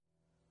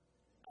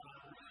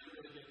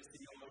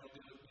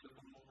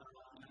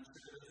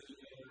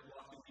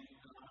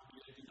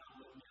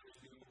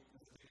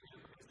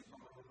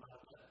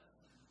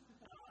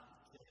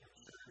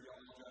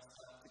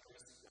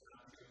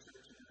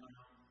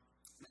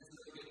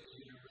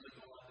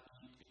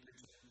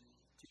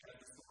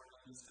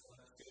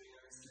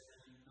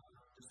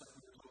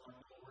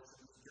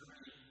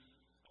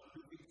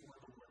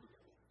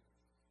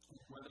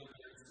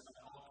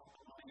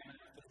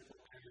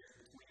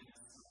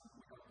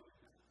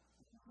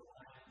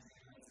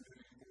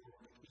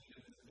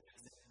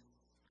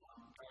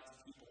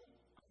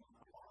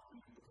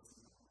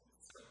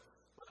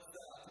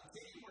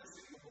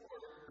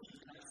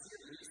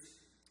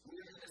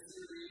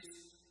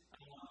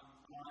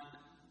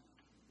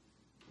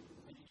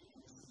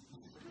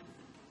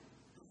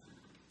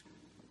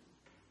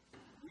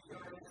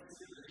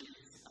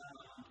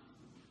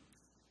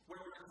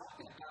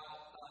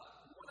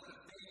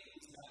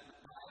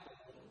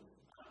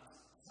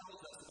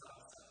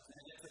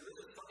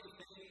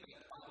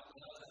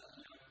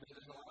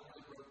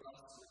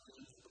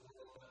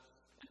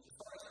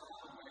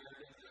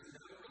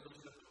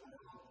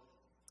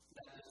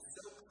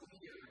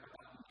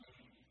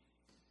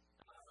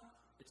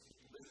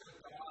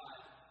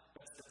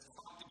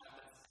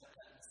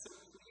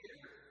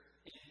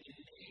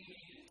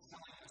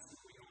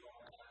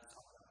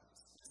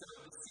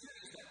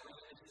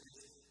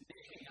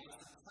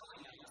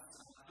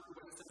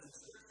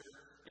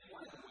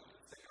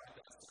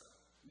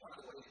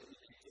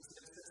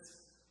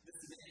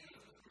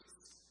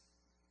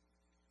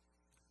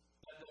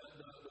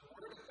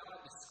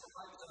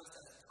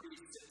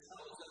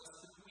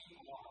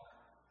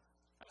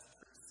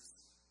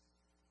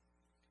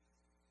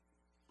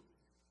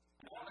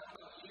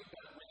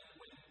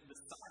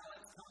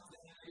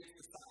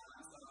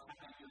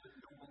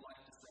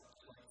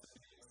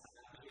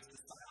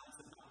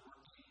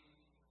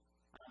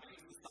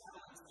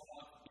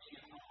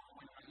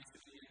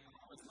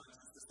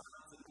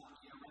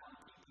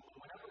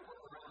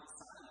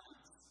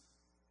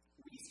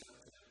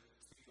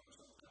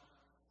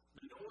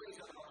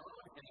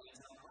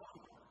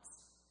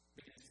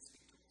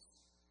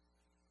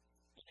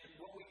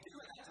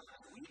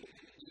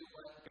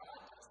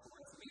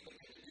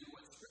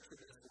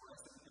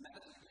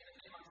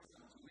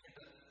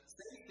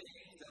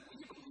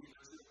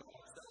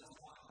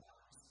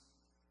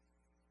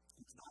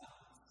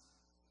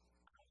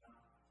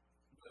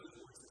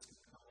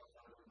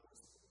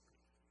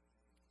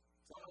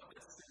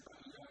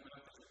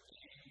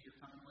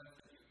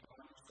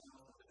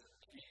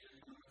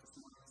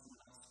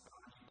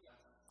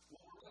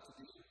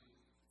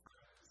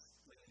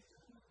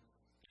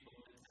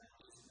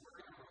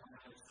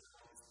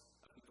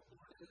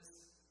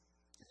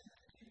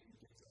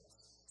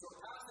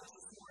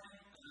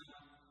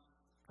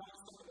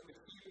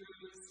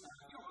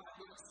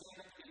going to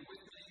stand up and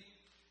with me,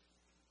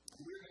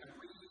 we're going to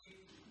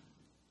read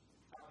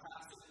our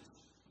passage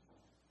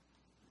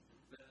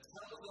that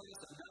tells us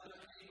another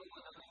angle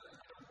and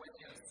another way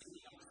of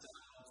seeing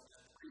ourselves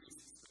as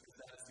priests, because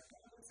that's the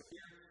goal. So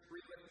here,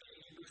 read with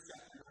me Hebrews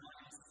chapter 9,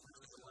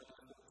 verses 11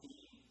 and 14.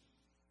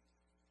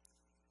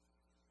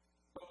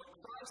 But when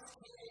Christ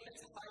came as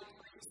high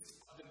priest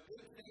of the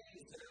good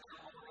things that are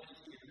already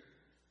here,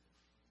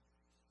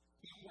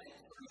 he went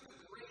through the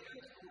greater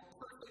and more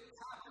perfect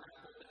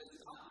tabernacle that is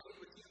not made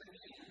with human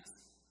hands.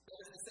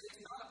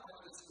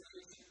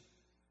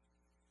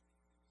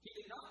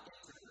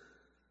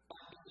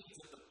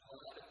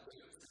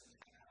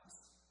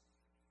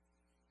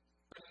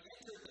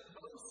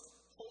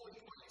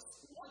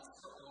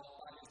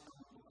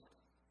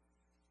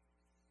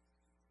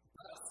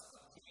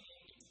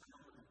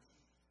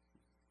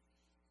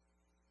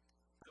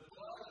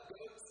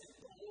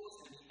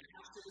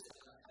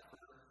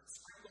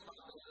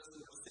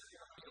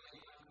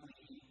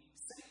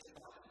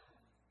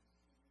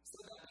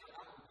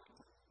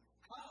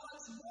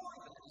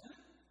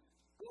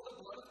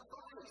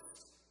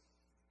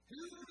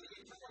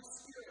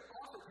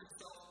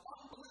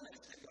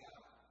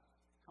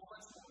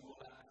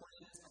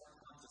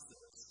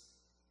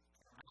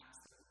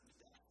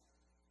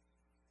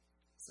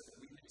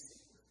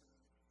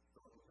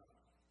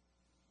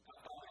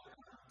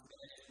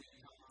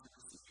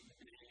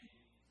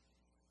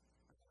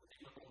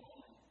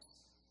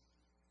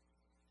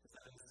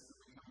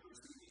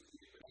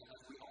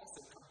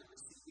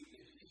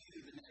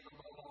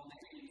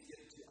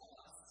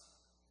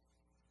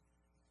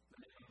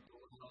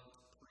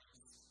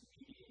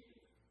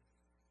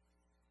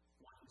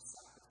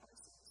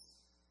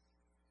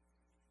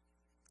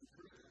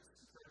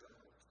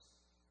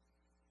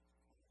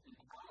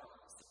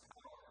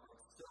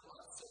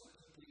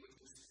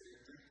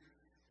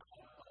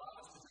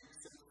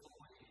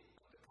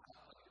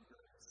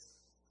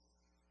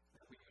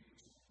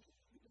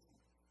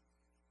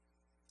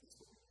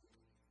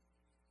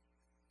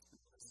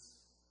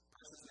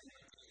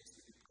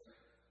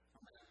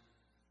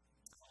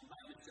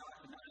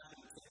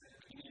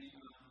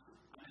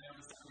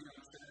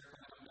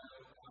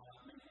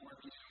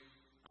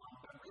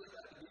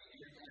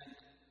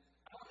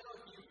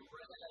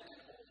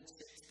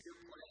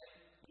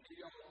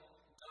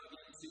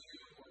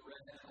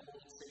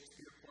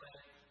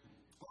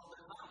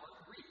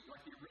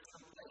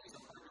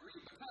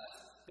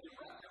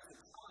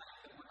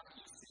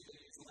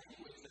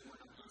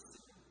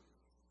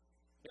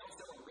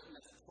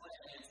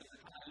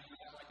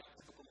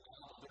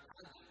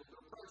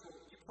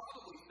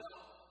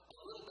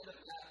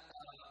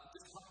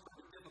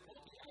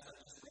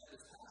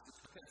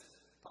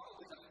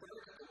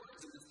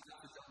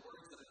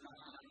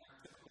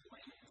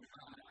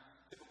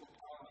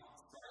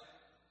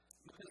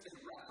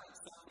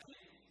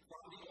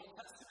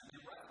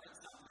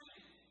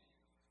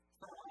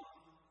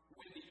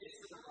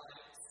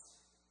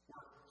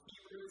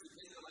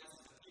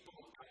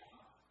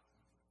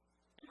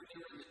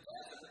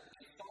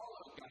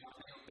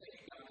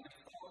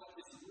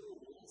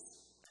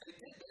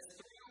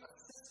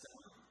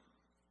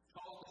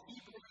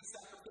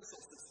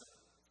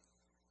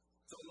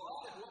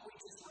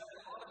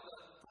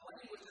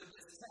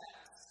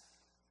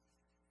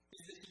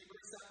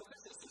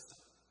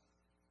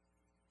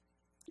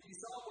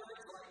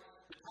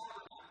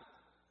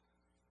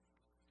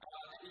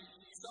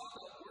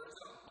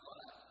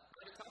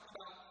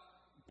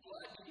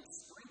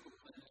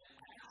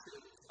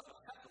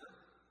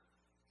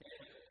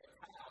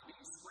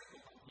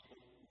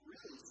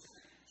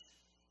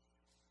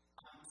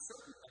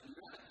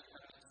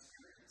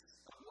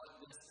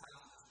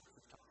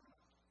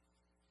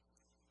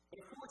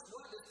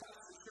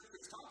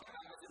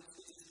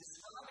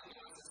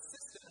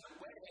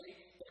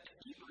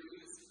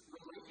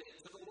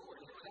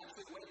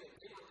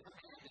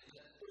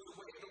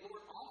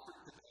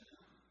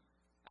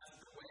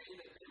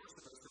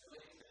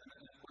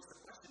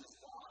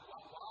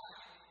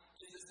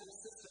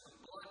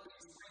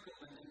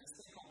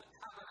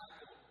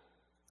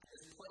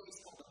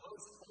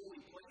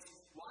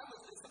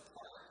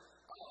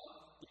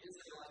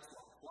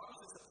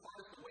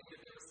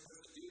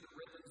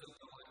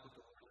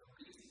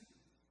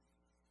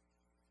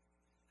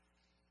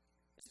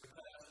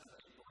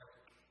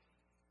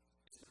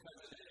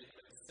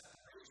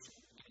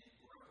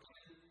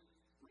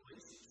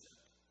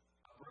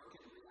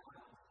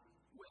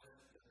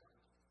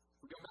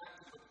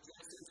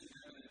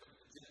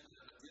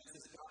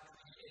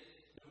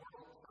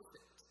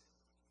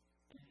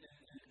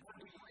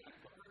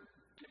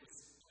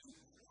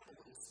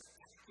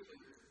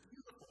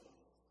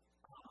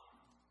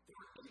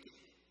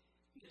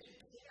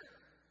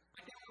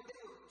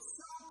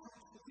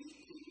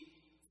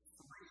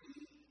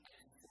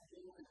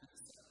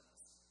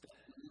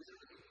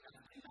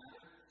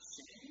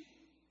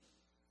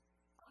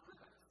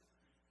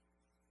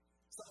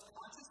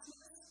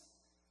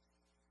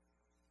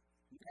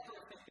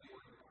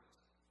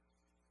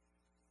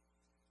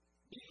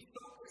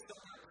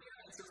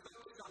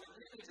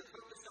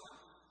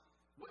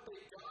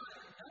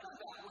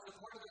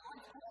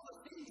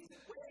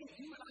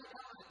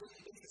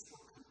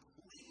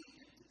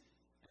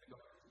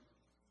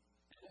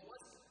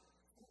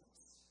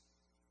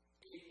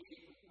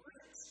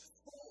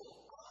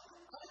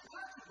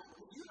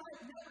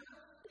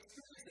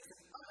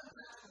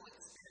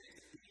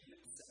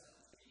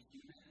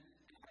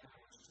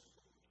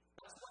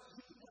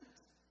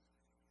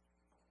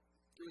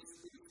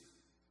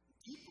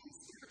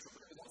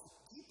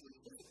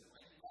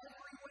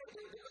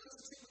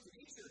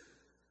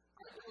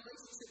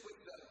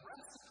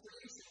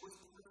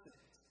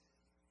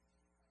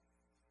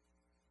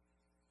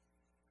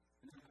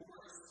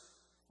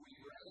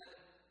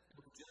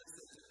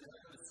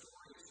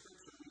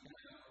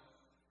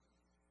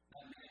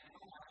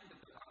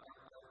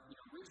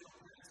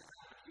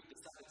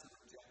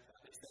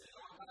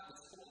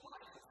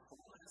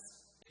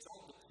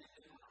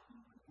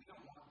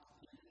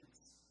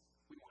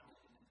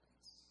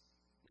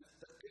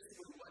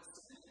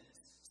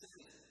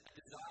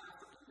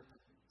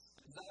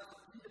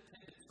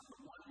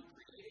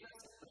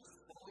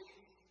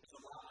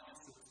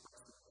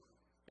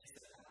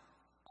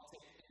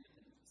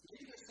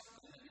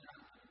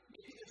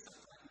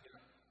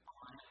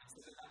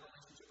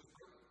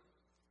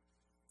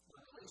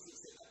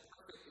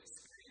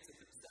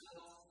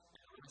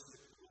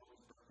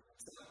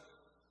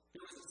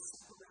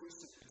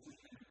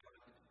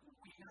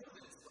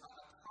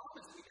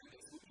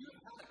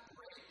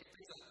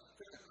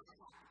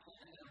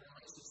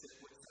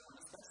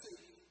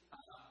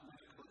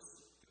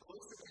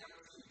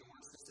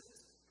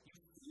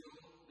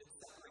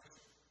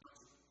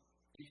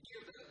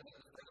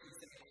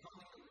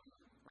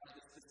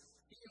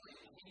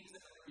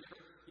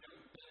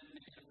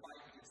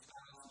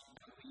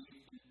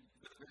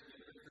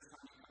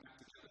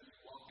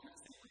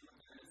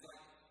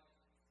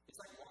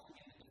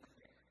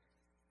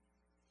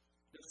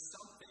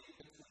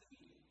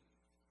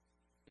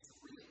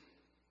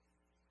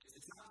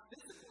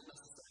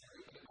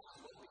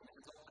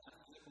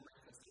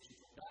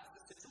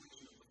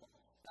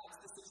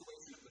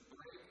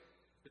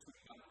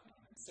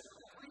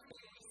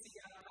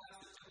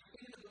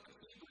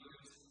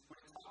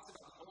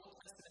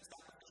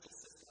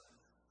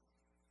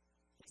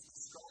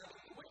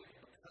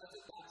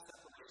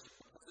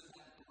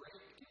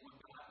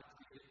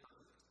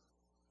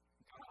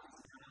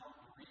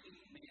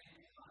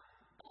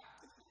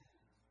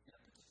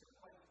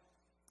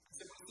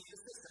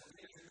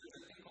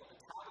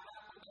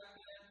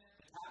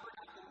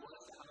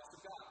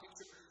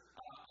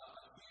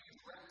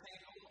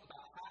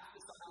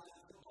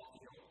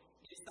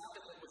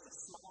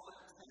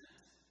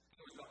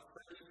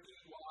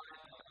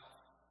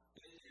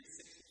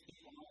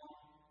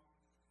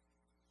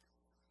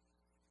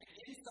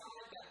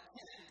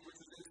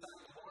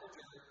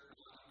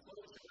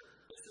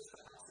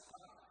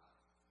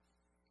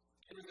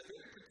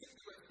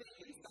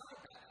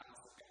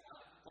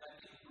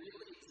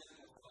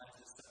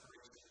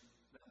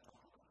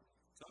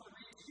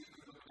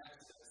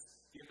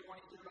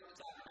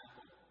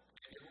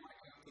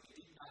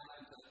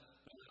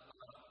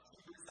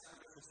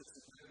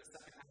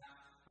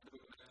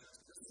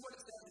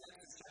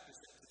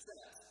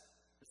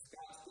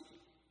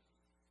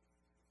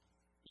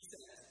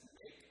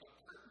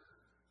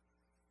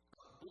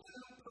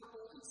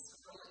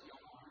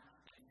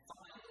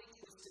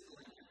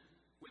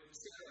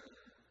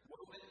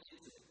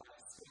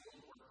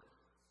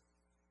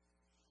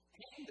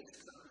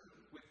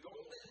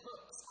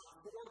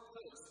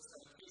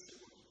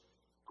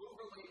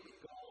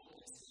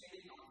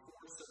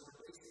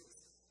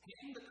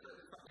 hang the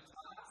curtain from the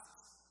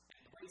clasps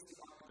and place the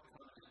Ark of the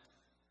Covenant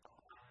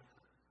behind the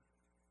curtain.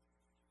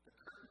 The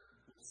curtain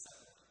will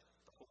separate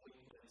the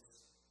holy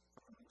place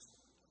from the most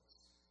holy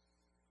place.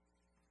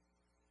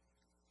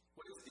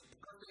 What is the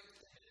perfect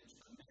image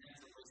of man's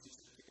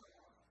relationship to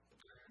God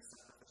during the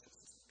sacrificial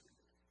system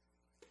period?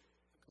 The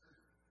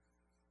curtain.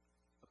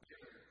 A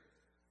barrier.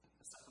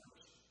 A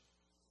separation.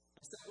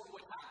 And so what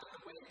would happen,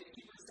 the way the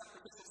Hebrew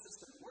sacrificial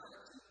system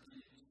worked,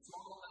 in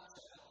small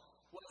nutshell,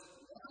 was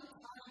one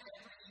time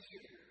every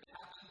year, it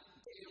happened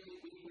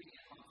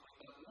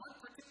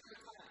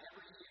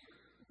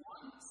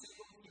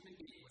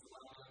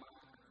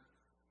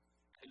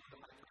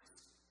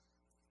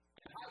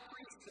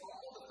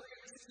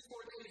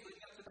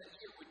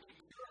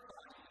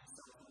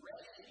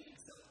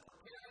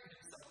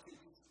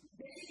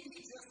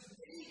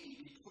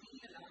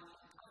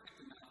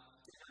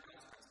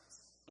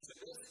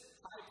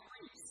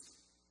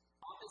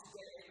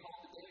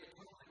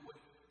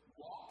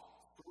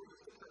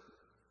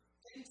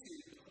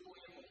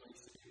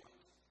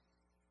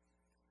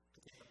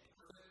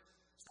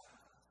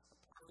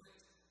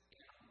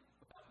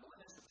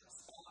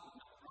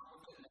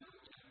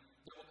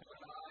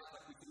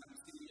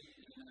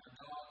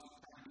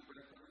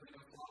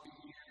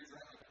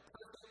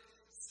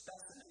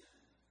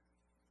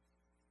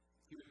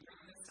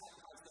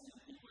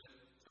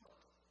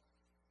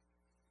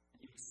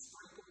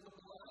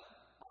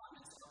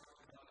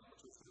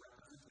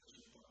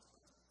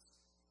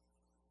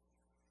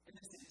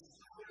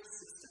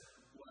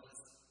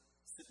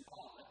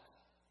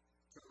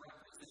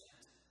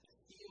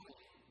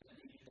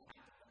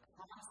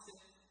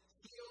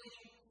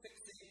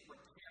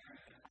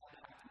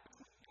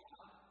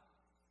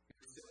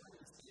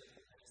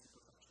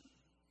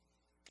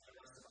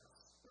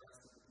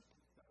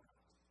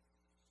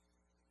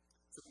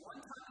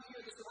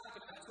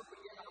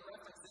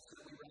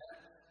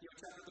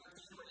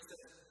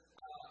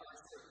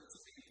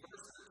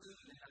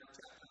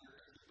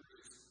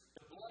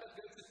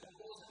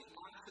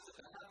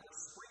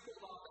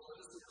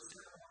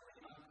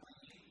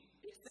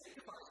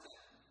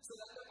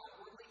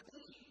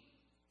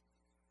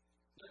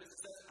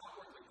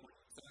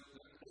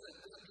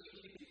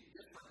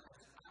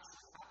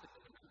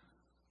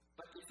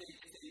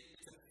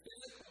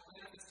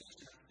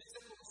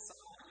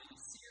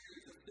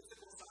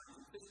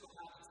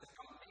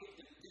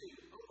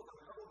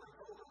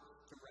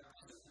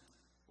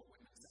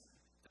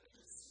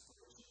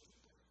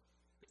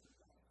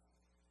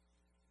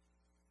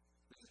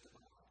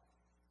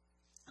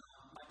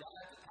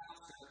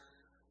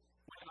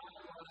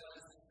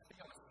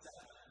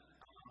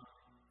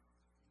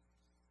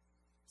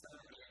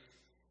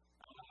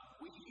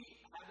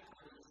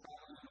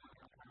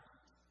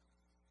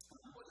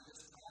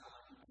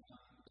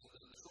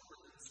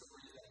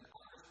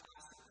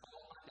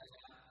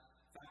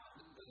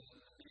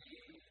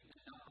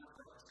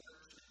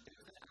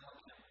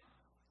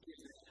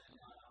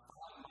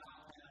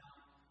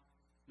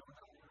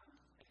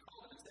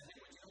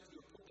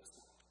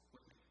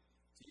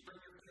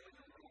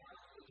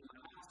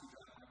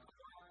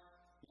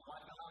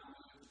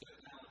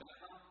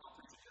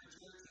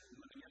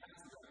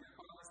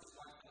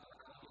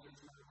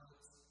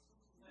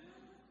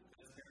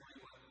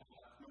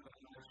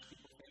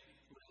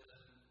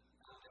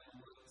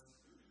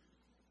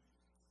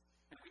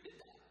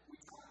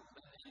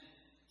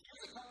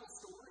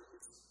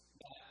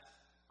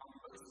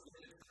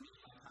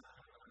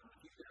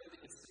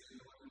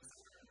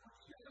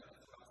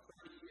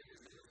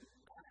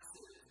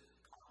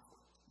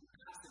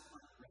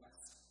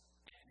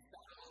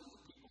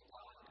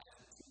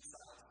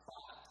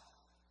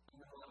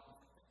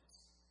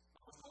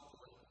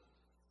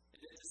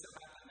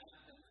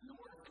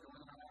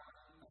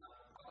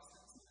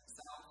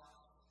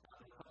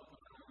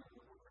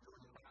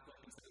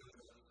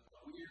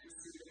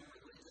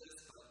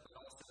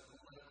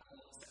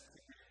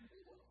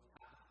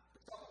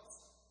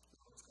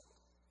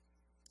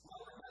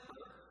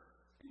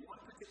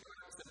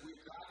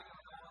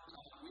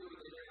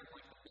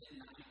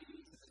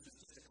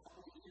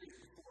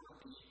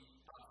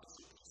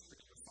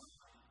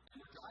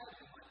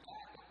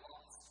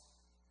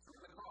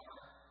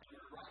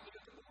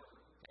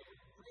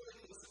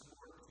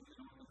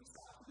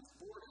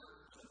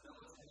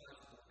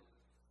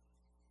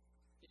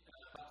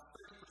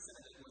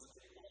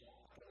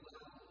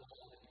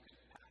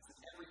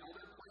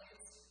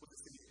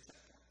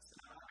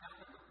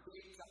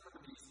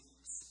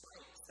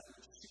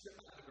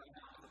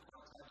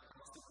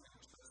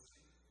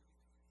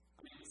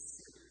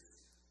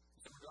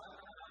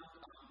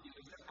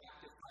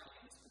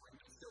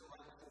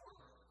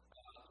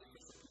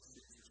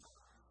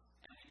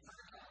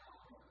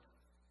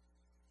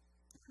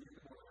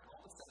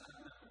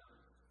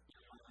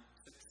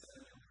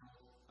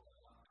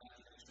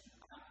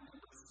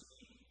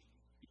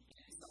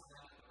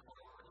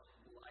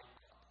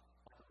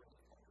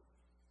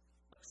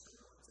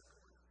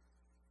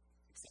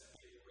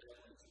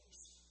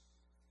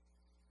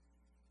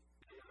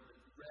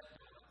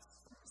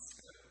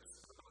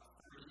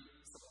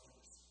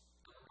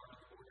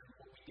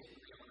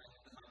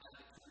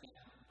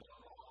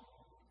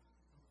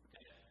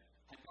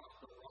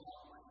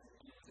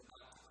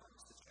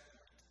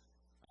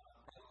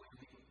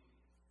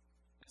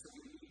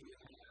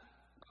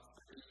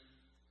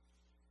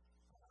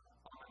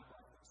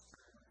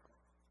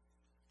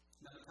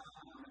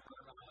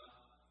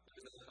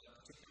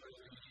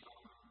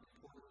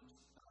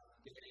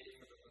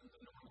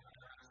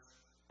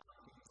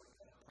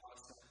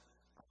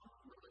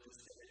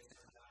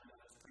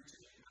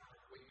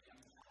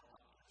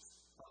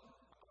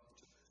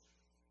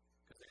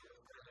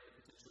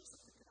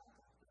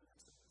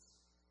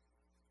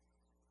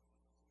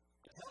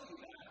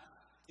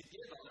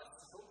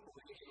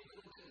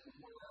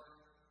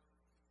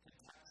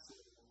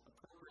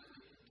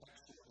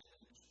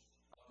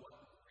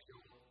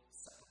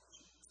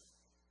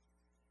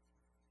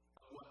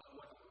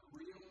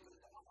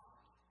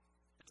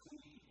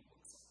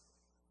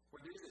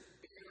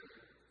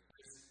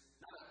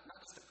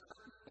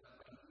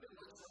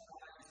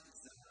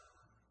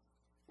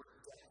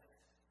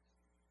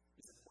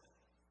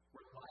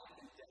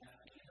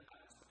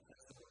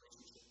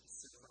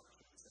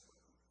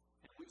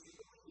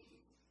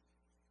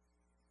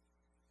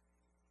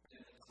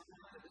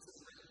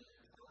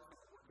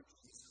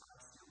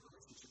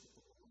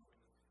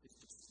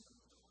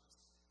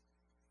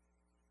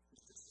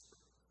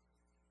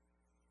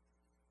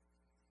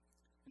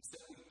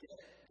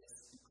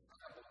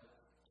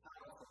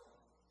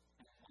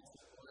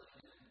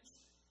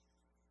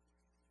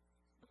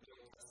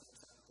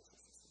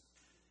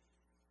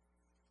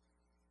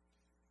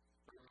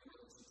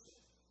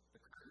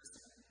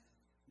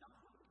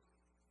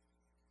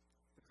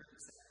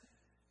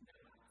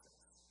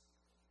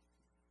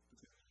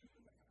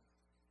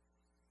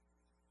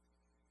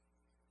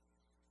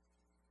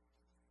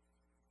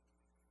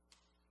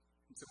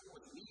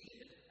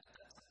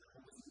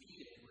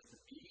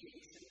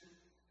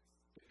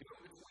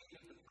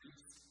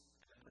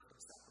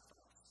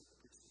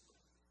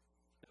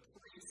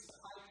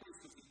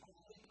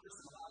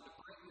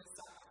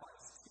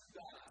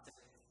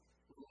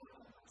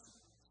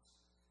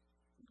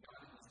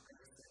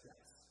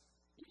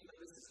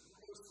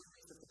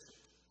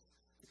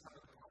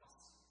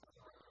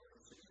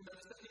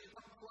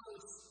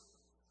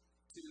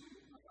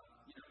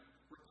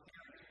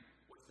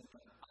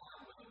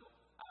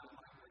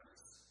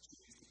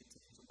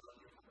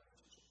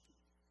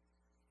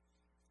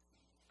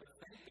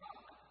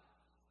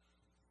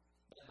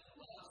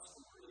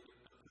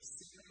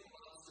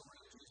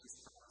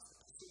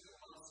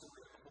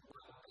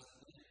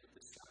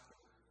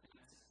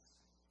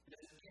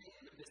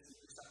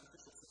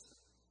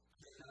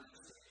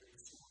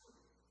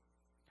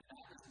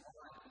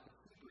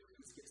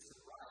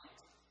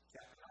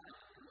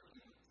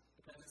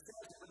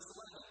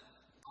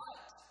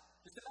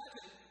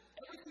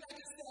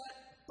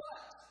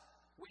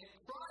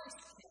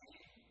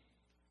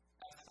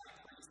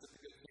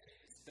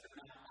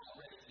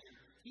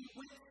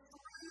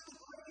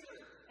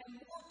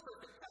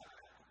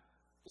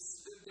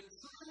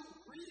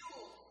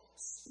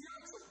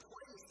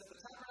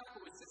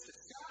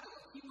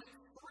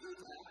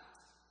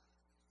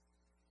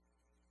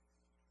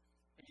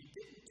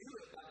didn't do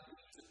it by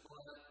means of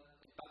blood,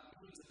 by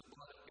means of the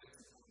blood of goats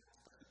and lambs,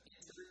 but he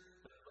entered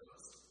the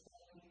most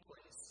holy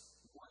place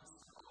once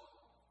for all.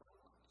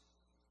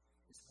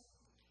 His holy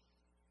nation.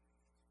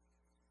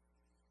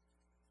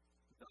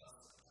 Thus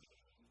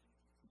came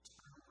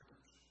eternal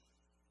redemption.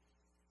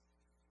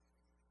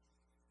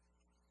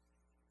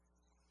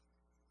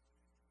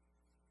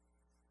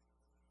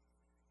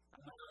 I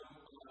don't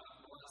know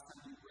the last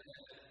time you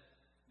read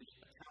the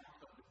account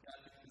of the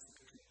death and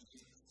crucifixion of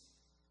Jesus.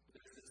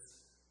 There's this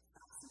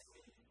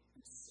fascinating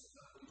and so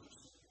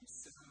interesting and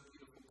so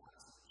beautiful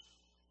passage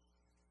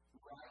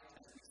right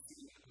as we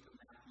see in the book of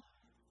Matthew,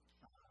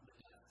 the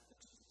death of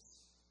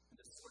Jesus. And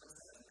this is what it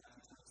says in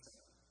Matthew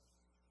 27,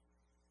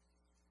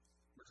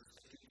 verses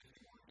 15 and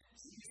 51. And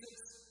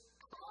Jesus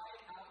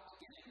cried out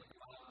again with a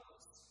loud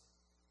voice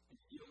and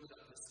yielded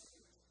up his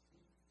spirit.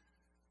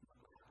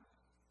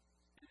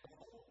 And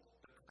behold,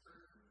 the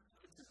curtain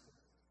of the temple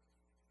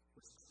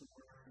was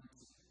torn in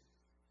two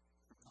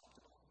from top to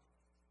bottom.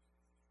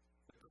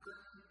 The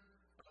curtain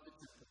of the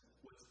temple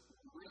was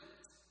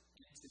ripped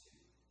in two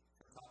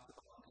from top to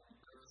bottom, and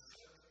the earth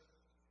shook,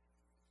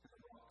 and the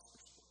rocks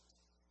were split.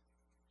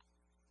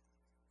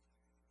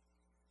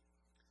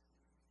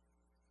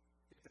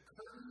 If the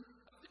curtain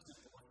of the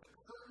temple, if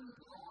the curtain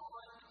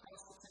drawn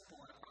across the temple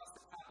and across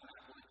the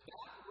tabernacle, if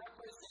that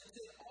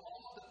represented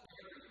all the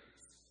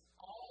barriers,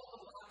 all the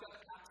lack of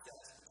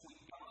access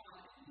between God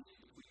and you,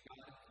 between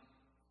God and you,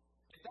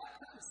 if that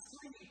curtain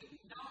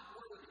screamed, not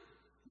worthy,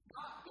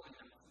 not good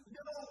enough,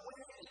 no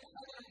way in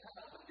heaven and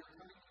hell that you're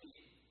coming to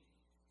me,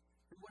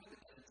 who would have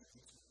been able to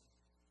teach me?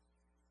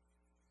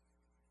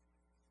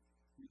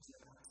 Means you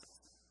have access.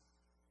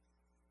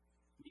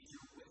 Means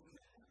you're with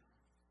them.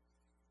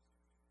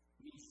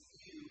 Means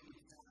you,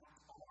 in fact,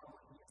 are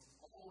what he has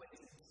always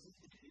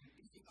intended you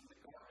to be from the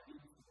Garden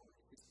of Eden.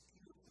 It's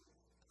beautiful,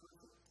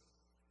 perfect,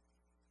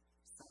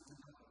 sons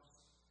and daughters,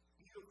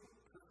 beautiful,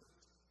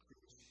 perfect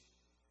creation.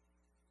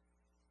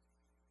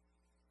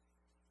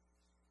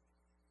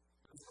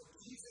 That's what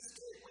Jesus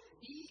did when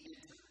he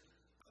entered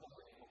the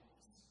Holy of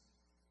Holies.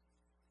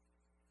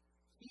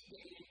 He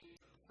gave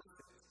the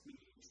perfect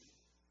mediation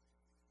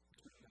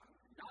between God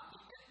and not the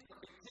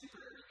perfect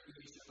temporary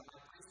mediation of the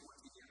high priest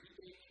once a year. He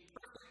gave the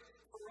perfect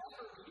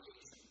forever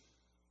mediation.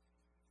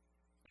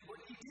 And what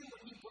did he do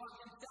when he brought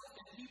himself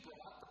and he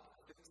brought the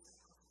perfect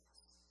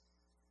sacrifice?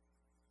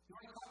 You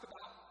want to talk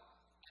about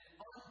an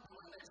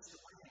unblemished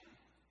lamb,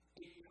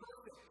 a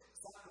perfect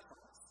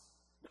sacrifice,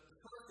 the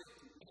perfect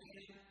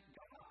man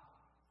God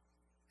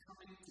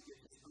coming to give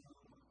his own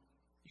life.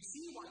 You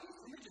see why these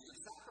images of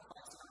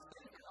sacrifice are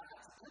in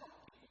accidental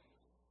people.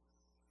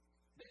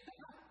 They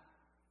have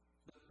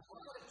the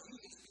blood of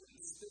Jesus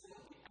being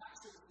spilled, the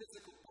actual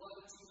physical blood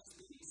of Jesus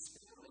being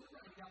spilled and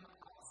running down the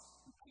cross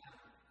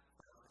mattered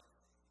for us.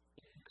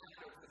 It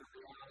mattered for the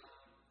reality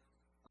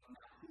of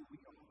not who we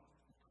are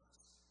in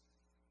Christ.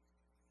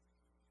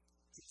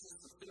 Jesus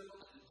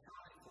fulfilled and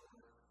accounted for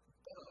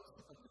both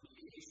of the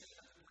mediation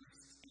of the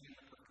priest and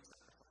the perfect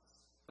sacrifice.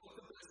 Both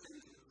of those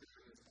things were true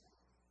in his body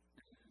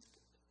and in his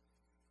blood.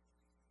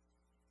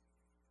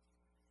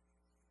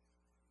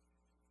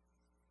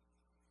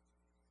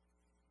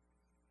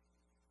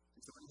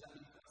 And so what does that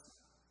mean for us?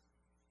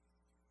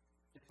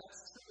 If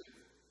that's true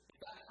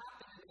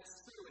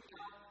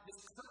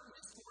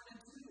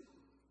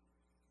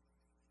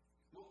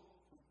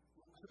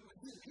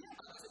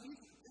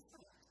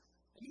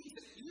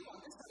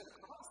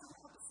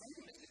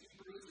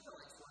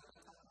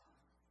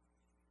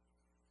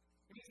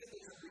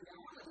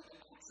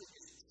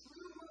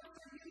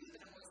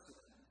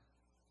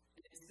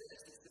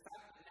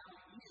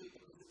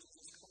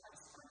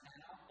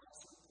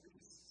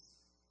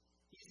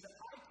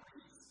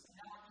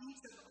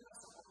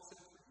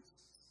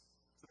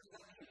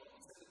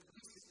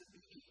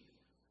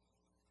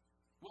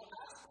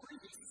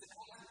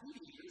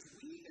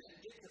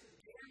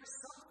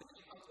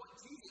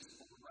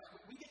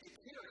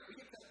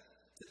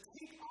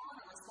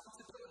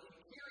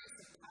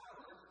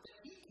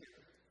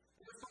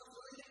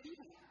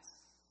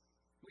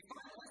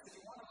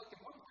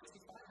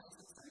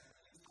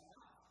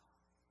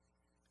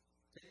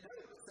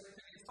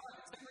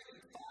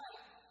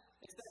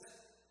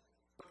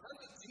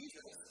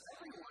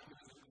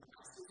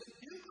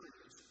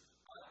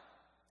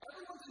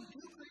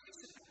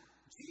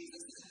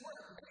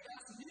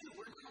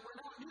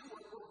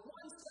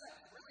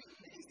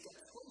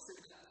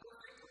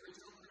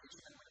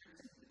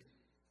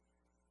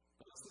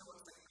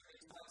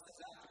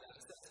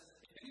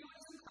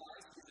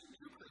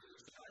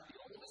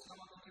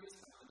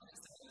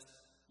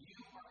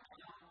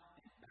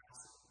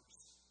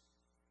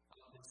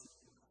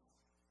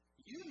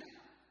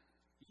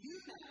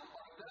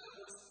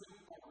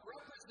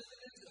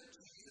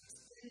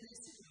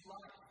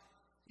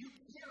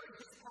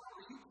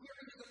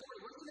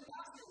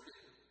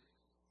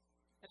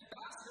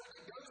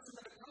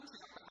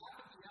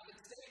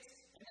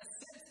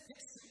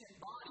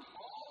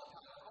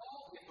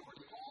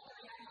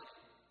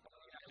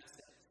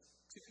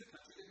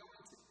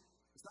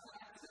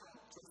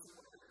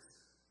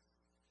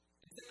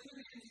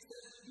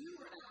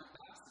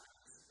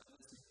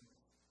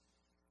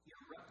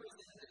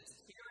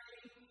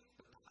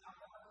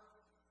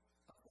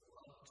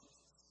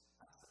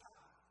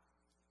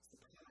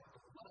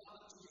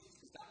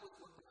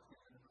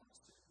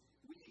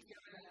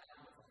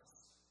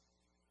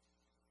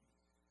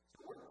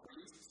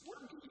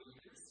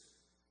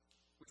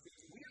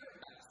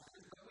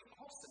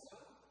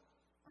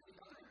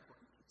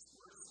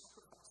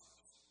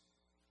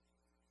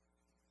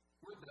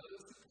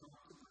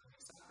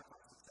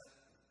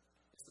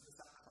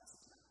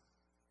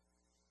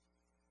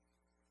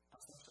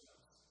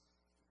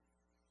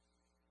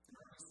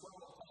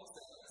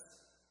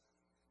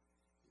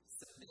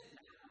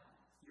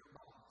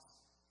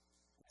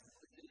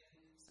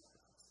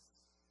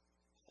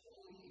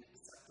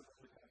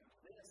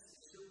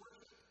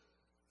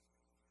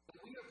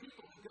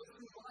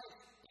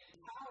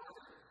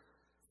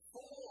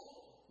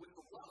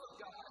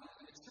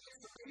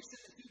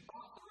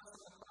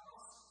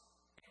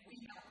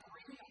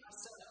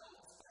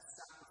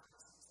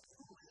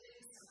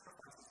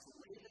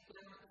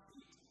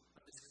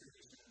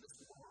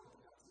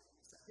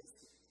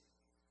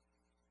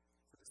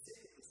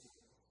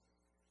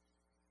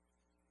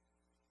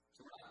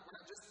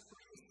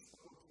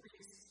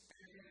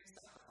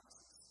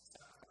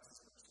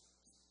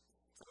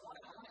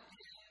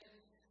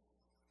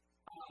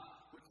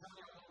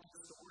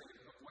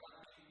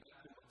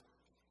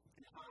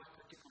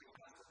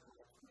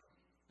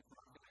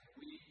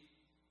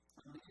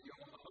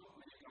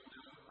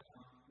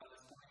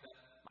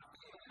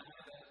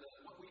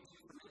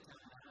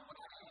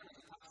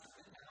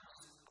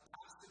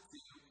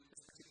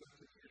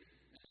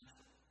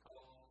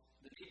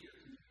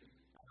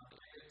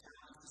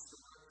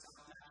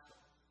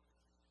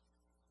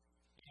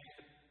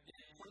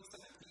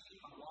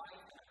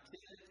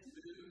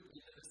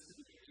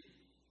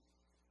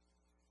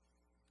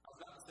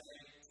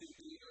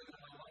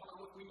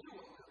we knew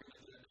what we were going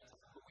to do at that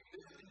time, but we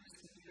moved into this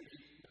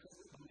community because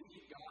we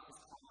believed God was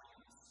calling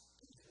us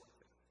to His work.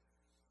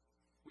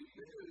 We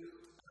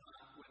moved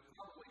with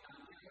probably not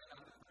very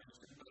enough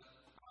information, but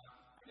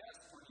I guess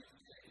for you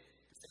today,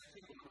 to say,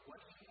 hey, what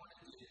do you want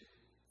to do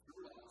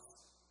through us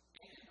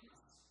and in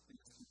us in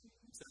this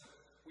community? So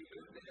we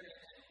moved there,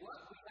 and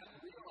what we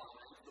have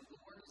realized the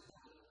Lord is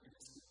doing in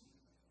this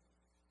community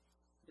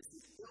is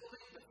He's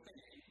building the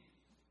thing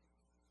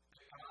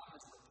that God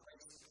has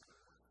replaced with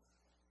her.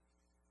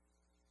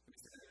 Let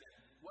me say that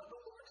again. What the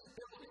Lord is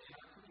building in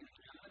our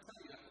community, I'm going to tell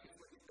you, I think it's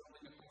what He's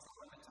building across all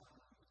of the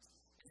time,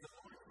 is the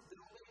Lord is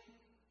building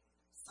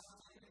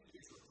something that He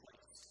has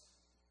replaced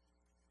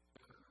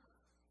with her.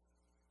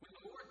 When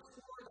the Lord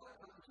tore that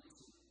curtain in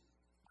two,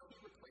 what He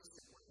replaced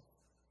it with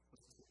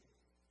was two.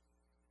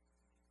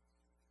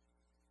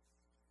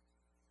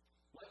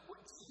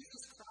 What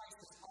Jesus Christ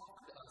has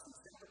offered to us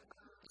instead of a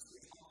curtain,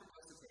 He's offered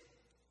us a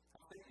table.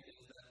 I'm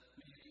thinking that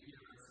many of you here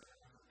are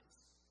Christians,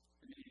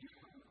 and many of you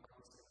are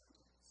Christians.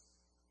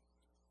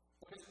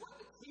 Because what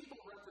the table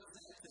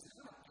represents is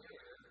not a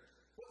barrier.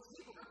 What the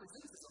table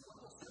represents is a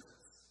level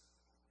surface.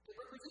 It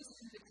represents an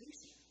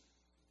invitation.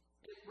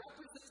 It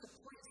represents a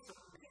place for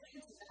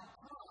men to now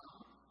come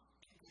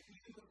and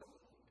commune with the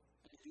Lord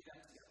and to do that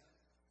together.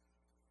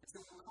 And so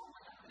we're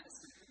calling out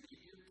ministry to be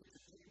here at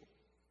the table.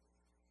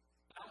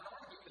 And I would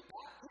argue that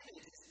that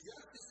image is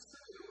just as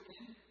true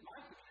in my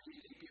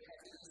community as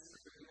it is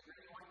true in the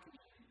Great White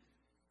community.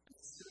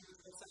 It's true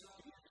in the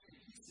South community, in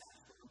East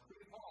Nashville, in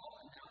Pretty Hall,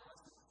 and now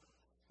West Nashville.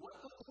 What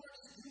the Lord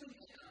is doing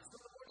in us,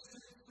 what the Lord is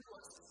doing through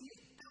us, He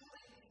is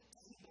building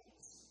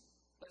tables.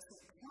 Let's say,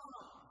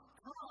 come,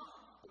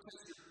 because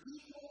you're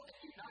equal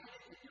and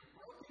united in your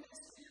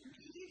brokenness and your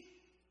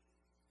need,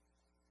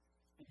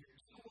 and you're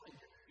equal and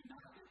you're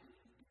united in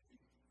your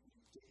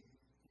dignity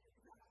and your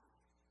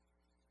value.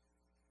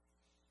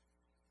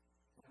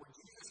 And what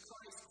Jesus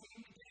Christ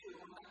came to do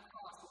on that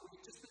cross, what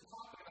we've just been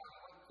talking about,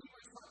 what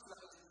Hebrews talks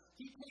about, is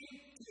He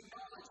came to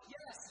acknowledge,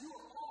 yes, you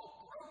are all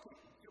broken,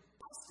 you're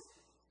busted,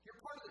 you're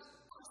part of this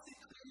busted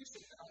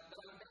creation that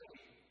I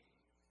made.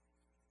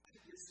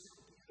 But you're still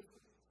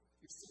beautiful,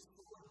 you're still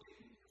full of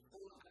dignity, you're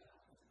full of that.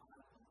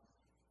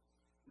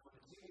 And what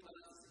the table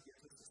does is it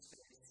gives us a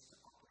space to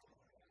operate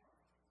like that,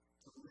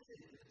 to live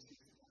in the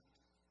truth of that,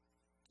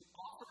 to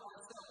offer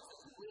ourselves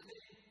as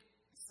living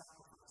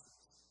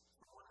sacrifices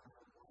for one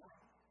another. Why?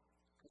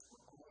 Because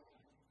we're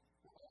all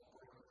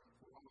broken,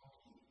 we're all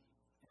needy,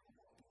 and we're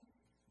all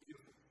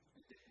beautiful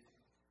and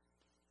dignified.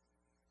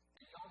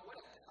 And y'all, what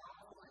a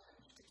powerful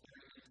image to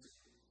carry into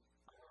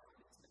our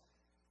audience today.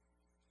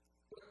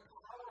 What a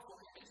powerful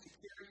image to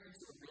carry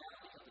into the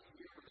reality of the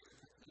year of the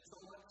presidential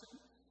election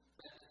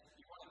that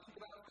you want to think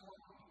about for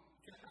a moment.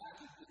 You can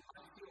imagine that it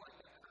might feel like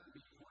that could be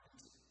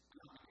important.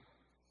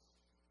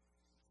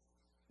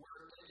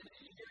 We're in a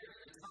year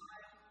at a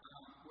time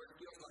where it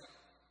feels like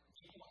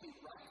the only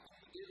right thing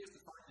to do is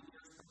to find the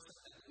nearest person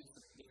that is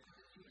different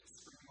than you and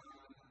scream out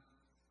at them.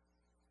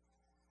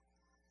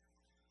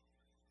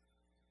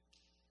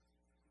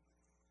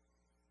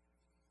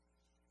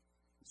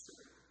 So,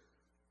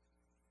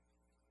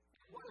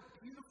 what a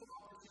beautiful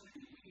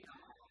opportunity we now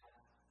have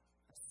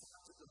as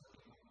sons of the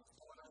living God, as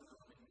daughters of the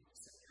living God, to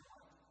say, you know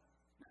what?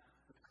 Now,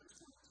 the Christ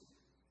wants to.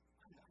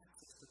 I have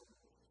access to the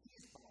Lord.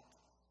 He's bought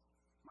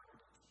my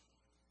redemption.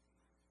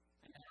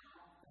 And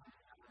now, I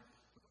have it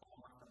with all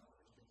my fellow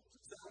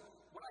Christians. So,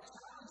 what I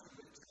challenge you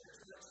with, church,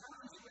 what I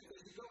challenge you with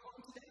is you go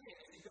home today,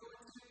 as you go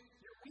into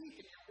your week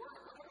and your work,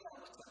 whatever that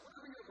looks like,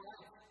 whatever your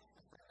life,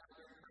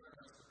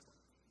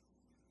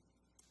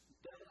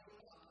 delve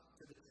up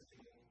to the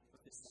table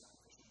of His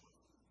salvation.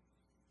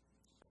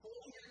 Pull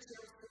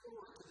yourself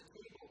forward to the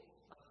table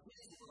of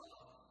His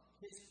love,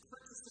 His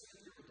purchasing of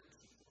your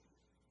redemption.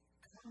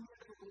 Come to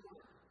the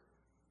Lord.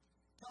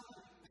 Come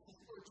to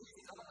Lord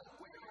Jesus. I don't know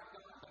where I've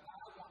gone, but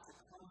I want to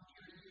come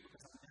near you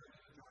because I'm there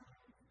to join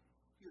you.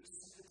 You have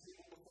set the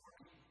table before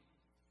me.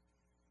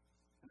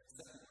 And it's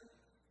secondly,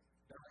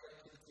 direct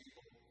to the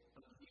table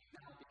of you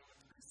now being a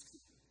priest.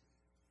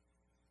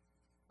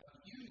 Of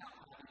you now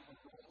having a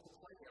role to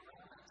play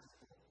around that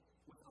table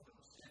with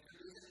others. And if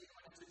there is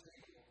anyone at your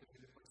table who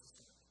you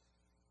participate,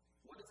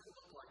 what does it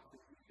look like for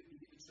you to be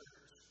the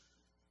church?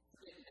 For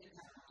it to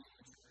encounter you